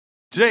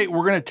Today,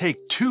 we're going to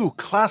take two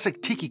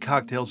classic tiki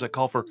cocktails that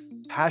call for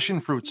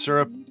passion fruit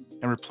syrup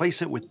and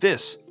replace it with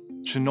this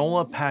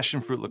Chinola Passion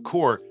Fruit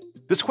Liqueur.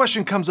 This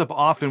question comes up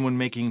often when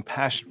making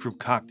passion fruit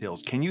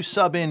cocktails. Can you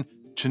sub in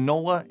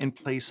Chinola in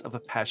place of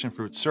a passion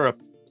fruit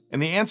syrup? And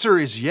the answer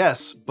is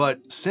yes,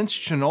 but since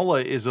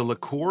Chinola is a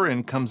liqueur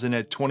and comes in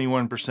at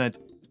 21%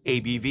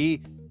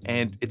 ABV,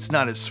 and it's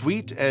not as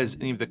sweet as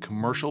any of the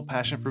commercial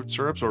passion fruit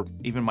syrups or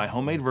even my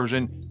homemade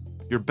version,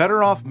 you're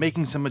better off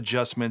making some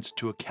adjustments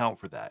to account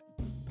for that.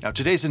 Now,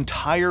 today's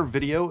entire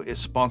video is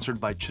sponsored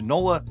by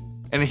Chinola,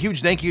 and a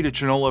huge thank you to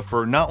Chinola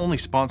for not only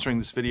sponsoring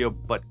this video,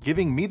 but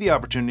giving me the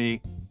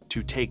opportunity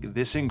to take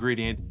this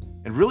ingredient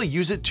and really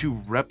use it to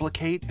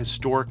replicate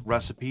historic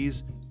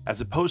recipes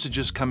as opposed to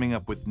just coming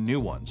up with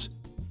new ones.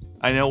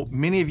 I know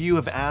many of you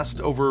have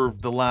asked over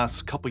the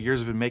last couple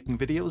years I've been making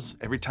videos,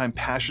 every time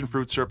passion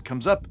fruit syrup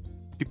comes up,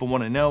 people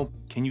want to know,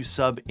 can you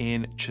sub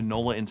in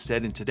Chinola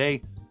instead? And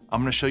today, I'm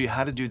going to show you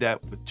how to do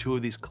that with two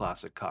of these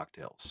classic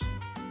cocktails.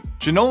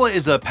 Chinola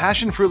is a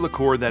passion fruit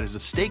liqueur that is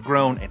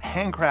estate-grown and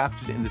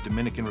handcrafted in the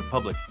Dominican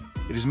Republic.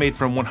 It is made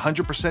from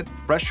 100%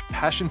 fresh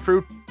passion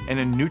fruit and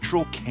a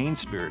neutral cane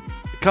spirit.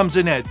 It comes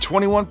in at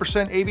 21%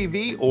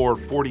 ABV or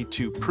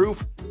 42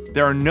 proof.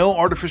 There are no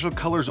artificial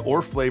colors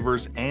or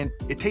flavors, and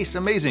it tastes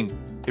amazing.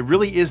 It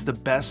really is the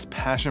best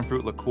passion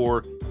fruit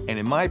liqueur, and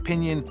in my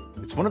opinion,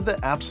 it's one of the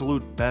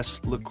absolute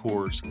best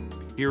liqueurs,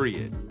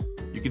 period.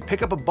 You can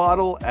pick up a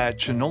bottle at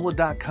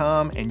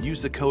chinola.com and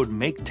use the code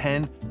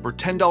MAKE10 for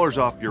 $10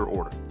 off your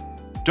order.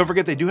 Don't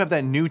forget they do have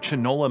that new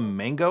Chinola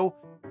Mango,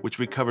 which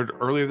we covered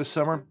earlier this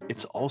summer.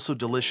 It's also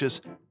delicious,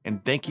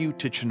 and thank you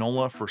to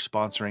Chinola for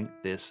sponsoring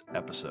this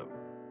episode.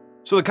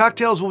 So the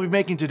cocktails we'll be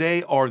making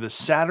today are the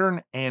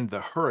Saturn and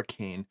the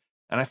Hurricane,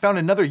 and I found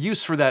another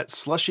use for that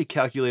slushy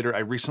calculator I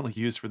recently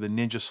used for the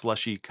Ninja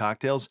Slushy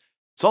cocktails.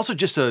 It's also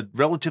just a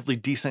relatively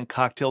decent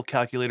cocktail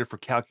calculator for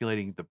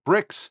calculating the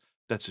bricks,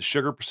 that's the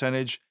sugar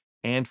percentage,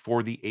 and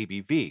for the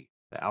ABV,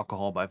 the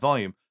alcohol by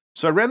volume.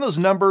 So I ran those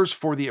numbers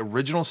for the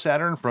original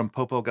Saturn from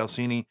Popo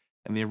Galsini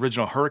and the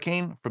original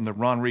Hurricane from the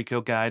Ron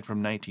Rico guide from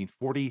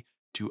 1940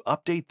 to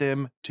update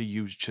them to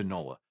use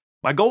Chinola.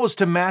 My goal was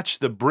to match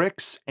the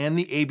bricks and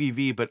the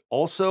ABV, but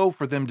also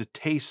for them to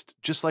taste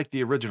just like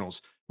the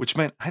originals, which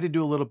meant I had to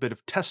do a little bit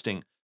of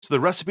testing. So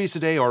the recipes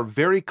today are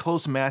very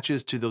close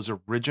matches to those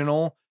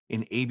original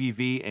in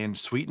ABV and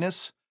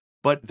sweetness,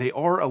 but they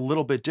are a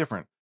little bit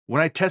different.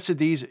 When I tested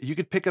these, you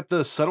could pick up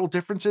the subtle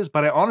differences,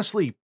 but I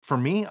honestly, for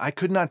me, I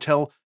could not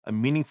tell a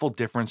meaningful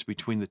difference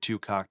between the two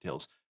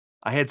cocktails.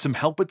 I had some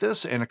help with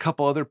this and a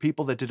couple other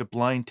people that did a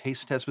blind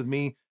taste test with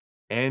me,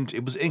 and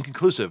it was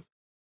inconclusive.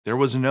 There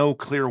was no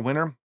clear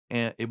winner,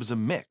 and it was a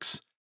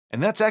mix.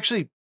 And that's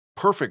actually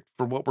perfect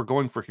for what we're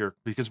going for here,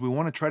 because we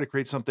want to try to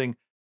create something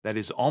that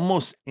is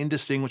almost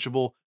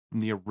indistinguishable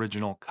from the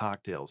original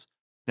cocktails.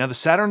 Now, the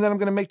Saturn that I'm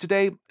going to make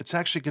today, it's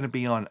actually going to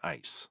be on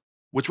ice,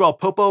 which while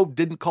Popo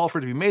didn't call for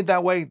it to be made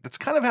that way, that's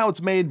kind of how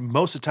it's made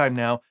most of the time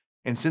now.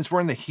 And since we're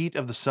in the heat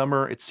of the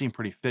summer, it seemed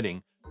pretty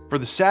fitting. For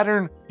the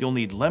Saturn, you'll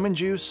need lemon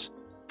juice,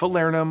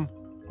 falernum,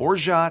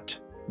 orgeat,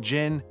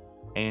 gin,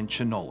 and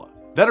Chinola.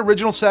 That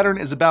original Saturn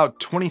is about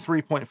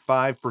 23.5%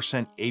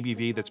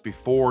 ABV, that's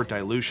before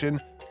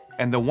dilution,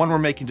 and the one we're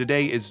making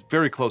today is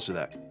very close to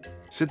that.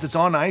 Since it's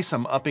on ice,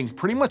 I'm upping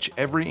pretty much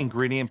every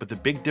ingredient, but the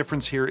big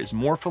difference here is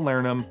more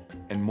falernum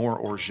and more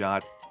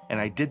orgeat, and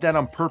I did that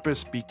on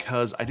purpose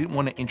because I didn't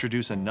want to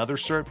introduce another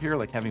syrup here,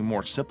 like having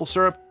more simple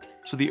syrup,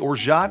 so the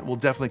orgeat will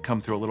definitely come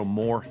through a little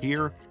more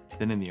here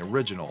than in the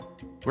original.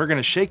 We're going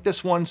to shake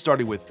this one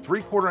starting with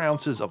 3/4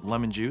 ounces of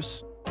lemon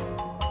juice,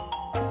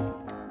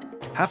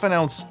 half an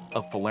ounce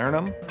of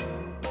falernum,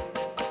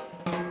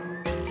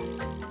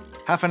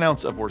 half an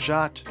ounce of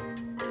orgeat,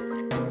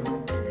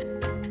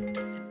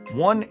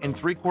 1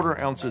 3/4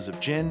 ounces of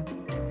gin,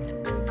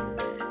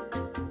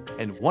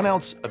 and 1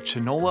 ounce of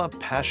Chinola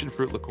Passion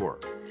Fruit Liqueur.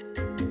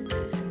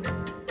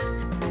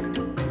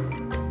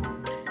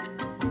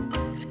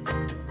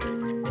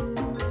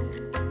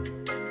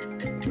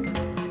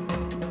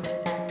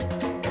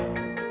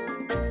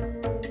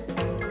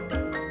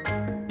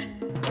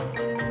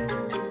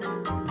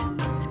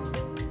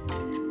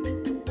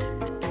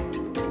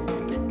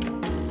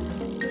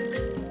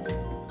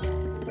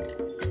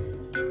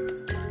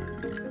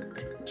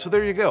 So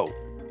there you go,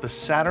 the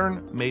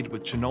Saturn made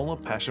with Chinola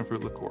Passion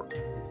Fruit Liqueur.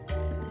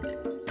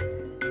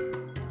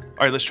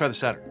 All right, let's try the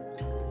Saturn.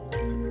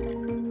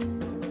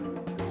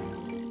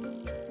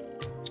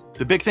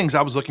 The big things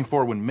I was looking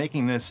for when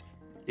making this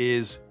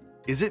is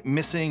it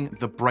missing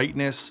the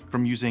brightness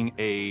from using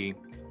a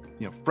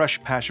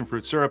fresh passion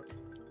fruit syrup?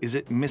 Is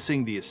it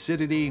missing the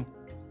acidity?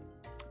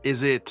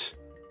 Is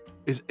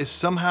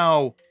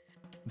somehow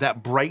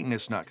that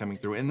brightness not coming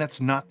through? And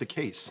that's not the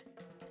case.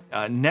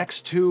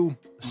 Next to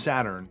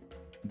Saturn,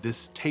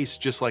 this tastes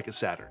just like a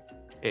Saturn.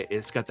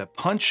 It's got the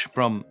punch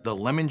from the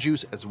lemon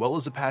juice as well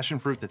as the passion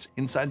fruit that's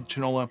inside the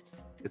Chinola.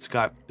 It's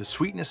got the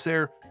sweetness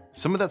there.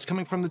 Some of that's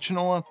coming from the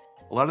Chinola.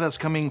 A lot of that's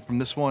coming from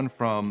this one,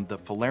 from the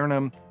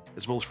falernum,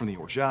 as well as from the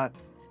orgeat.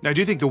 Now, I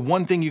do think the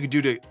one thing you could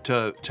do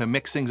to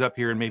mix things up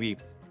here and maybe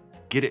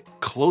get it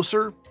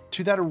closer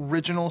to that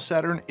original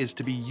Saturn is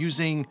to be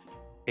using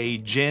a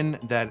gin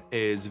that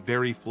is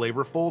very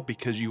flavorful,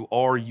 because you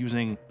are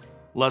using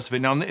less of it.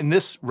 Now, in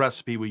this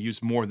recipe, we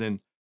use more than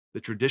the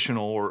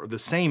traditional, or the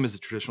same as the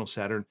traditional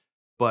Saturn,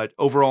 but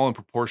overall in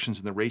proportions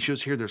and the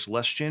ratios here, there's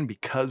less gin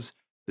because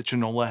the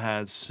Chinola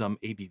has some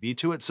ABV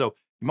to it. So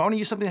you might want to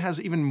use something that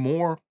has even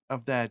more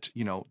of that,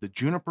 the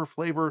juniper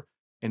flavor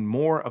and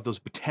more of those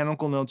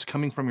botanical notes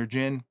coming from your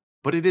gin.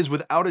 But it is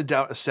without a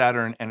doubt a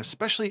Saturn, and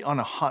especially on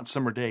a hot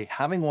summer day,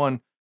 having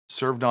one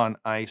served on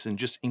ice and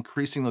just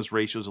increasing those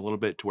ratios a little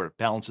bit to where it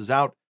balances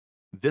out.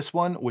 This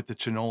one with the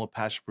Chinola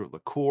Passion Fruit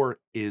Liqueur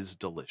is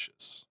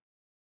delicious.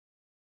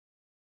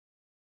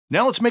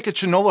 Now let's make a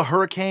Chinola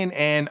Hurricane,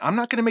 and I'm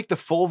not going to make the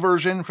full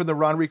version for the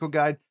Ron Rico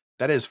guide.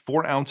 That is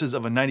 4 ounces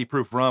of a 90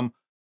 proof rum.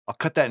 I'll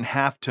cut that in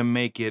half to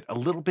make it a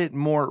little bit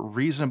more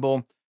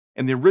reasonable.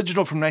 And the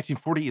original from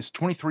 1940 is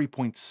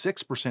 23.6%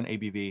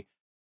 ABV,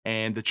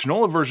 and the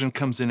Chinola version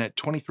comes in at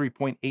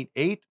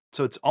 23.88,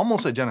 so it's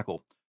almost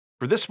identical.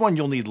 For this one,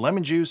 you'll need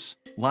lemon juice,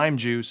 lime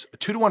juice, a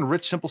 2-to-1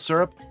 rich simple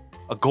syrup,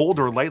 a gold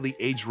or lightly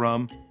aged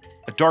rum,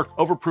 a dark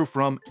overproof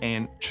rum,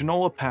 and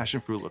Chinola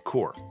Passion Fruit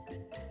Liqueur.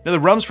 Now the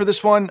rums for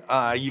this one,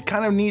 you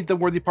kind of need the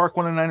Worthy Park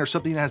 109 or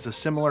something that has a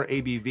similar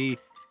ABV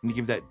and you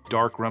give that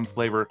dark rum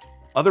flavor.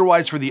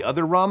 Otherwise, for the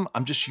other rum,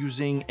 I'm just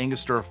using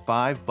Angostura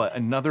 5, but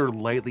another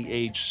lightly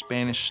aged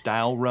Spanish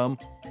style rum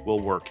will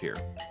work here.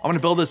 I'm gonna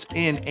build this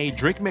in a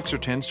drink mixer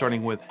tin,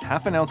 starting with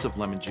half an ounce of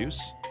lemon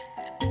juice,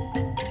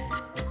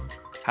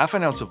 half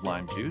an ounce of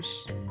lime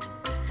juice,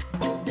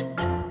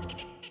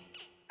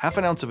 half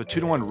an ounce of a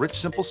 2-to-1 rich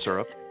simple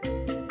syrup,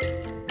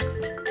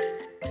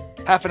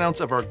 half an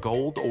ounce of our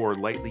gold or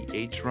lightly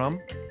aged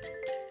rum,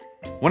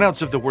 1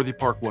 ounce of the Worthy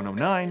Park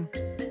 109,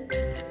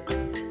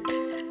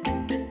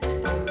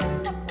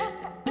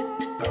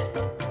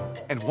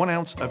 and 1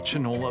 ounce of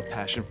Chinola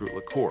Passion Fruit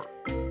Liqueur.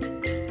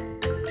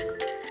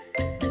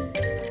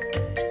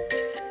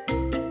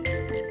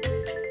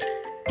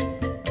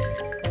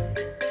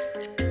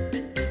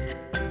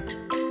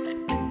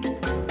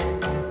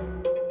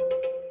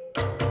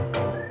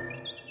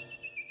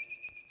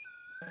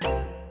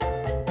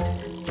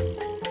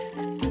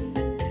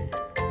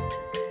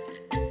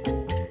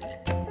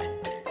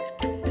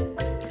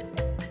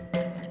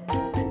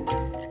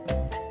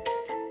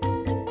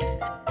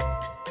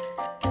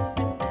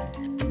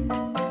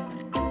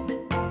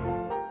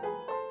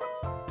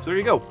 So there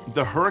you go,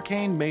 the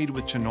Hurricane made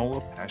with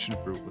Chinola Passion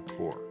Fruit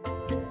Liqueur.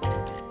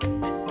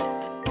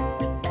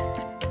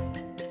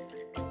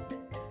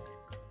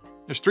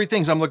 There's 3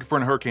 things I'm looking for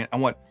in a Hurricane. I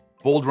want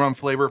bold rum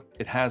flavor,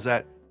 it has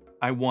that.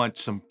 I want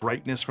some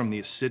brightness from the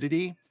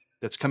acidity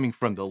that's coming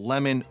from the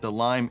lemon, the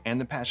lime,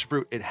 and the passion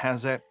fruit, it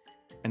has that.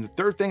 And the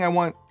third thing I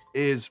want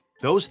is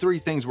those 3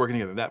 things working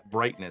together, that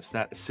brightness,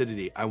 that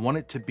acidity. I want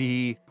it to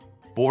be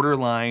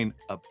borderline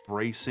a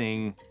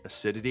bracing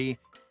acidity.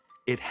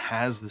 It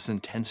has this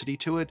intensity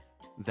to it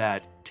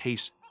that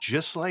tastes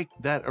just like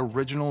that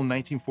original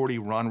 1940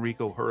 Ron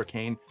Rico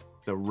Hurricane.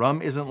 The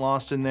rum isn't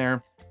lost in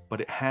there, but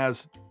it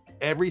has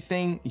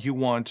everything you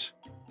want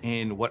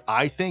in what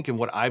I think and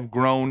what I've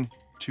grown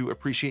to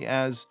appreciate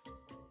as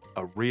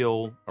a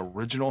real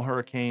original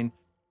Hurricane.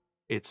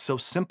 It's so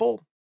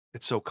simple,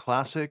 it's so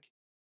classic.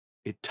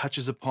 It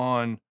touches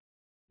upon,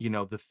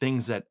 the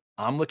things that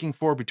I'm looking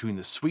for between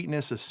the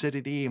sweetness,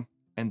 acidity,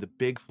 and the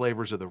big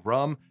flavors of the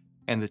rum.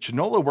 And the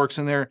Chinola works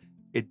in there.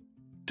 It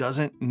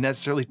doesn't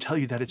necessarily tell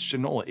you that it's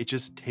Chinola. It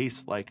just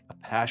tastes like a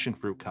passion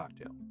fruit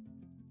cocktail.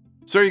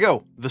 So there you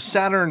go, the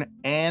Saturn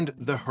and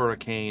the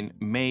Hurricane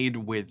made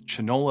with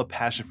Chinola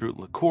Passion Fruit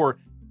Liqueur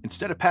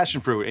instead of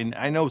passion fruit. And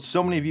I know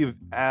so many of you have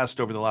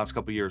asked over the last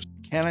couple of years,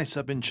 can I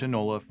sub in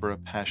Chinola for a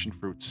passion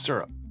fruit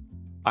syrup?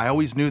 I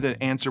always knew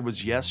the answer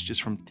was yes,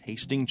 just from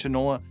tasting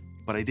Chinola,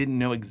 but I didn't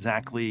know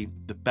exactly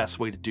the best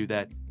way to do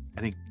that.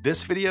 I think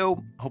this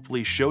video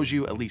hopefully shows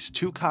you at least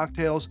 2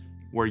 cocktails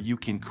where you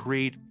can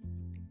create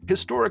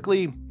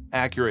historically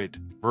accurate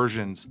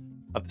versions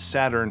of the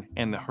Saturn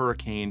and the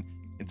Hurricane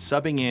and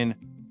subbing in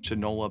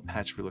Chinola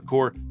Passion Fruit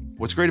Liqueur.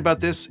 What's great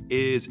about this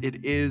is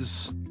it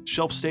is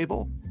shelf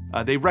stable.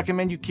 They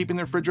recommend you keep in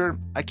the refrigerator.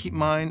 I keep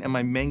mine and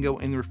my mango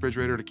in the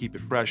refrigerator to keep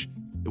it fresh.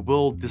 It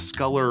will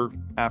discolor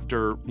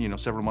after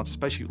several months,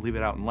 especially if you leave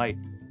it out in light,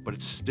 but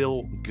it's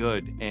still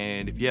good.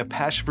 And if you have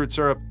passion fruit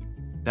syrup,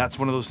 that's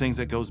one of those things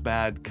that goes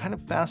bad kind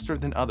of faster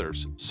than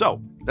others.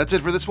 So that's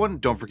it for this one.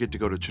 Don't forget to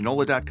go to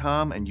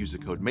chinola.com and use the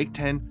code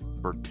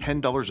MAKE10 for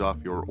 $10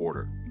 off your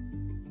order.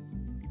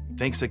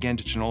 Thanks again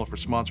to Chinola for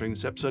sponsoring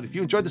this episode. If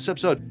you enjoyed this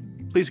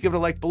episode, please give it a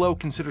like below.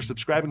 Consider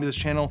subscribing to this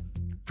channel.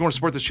 If you want to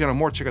support this channel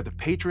more, check out the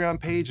Patreon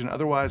page. And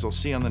otherwise, I'll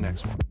see you on the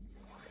next one.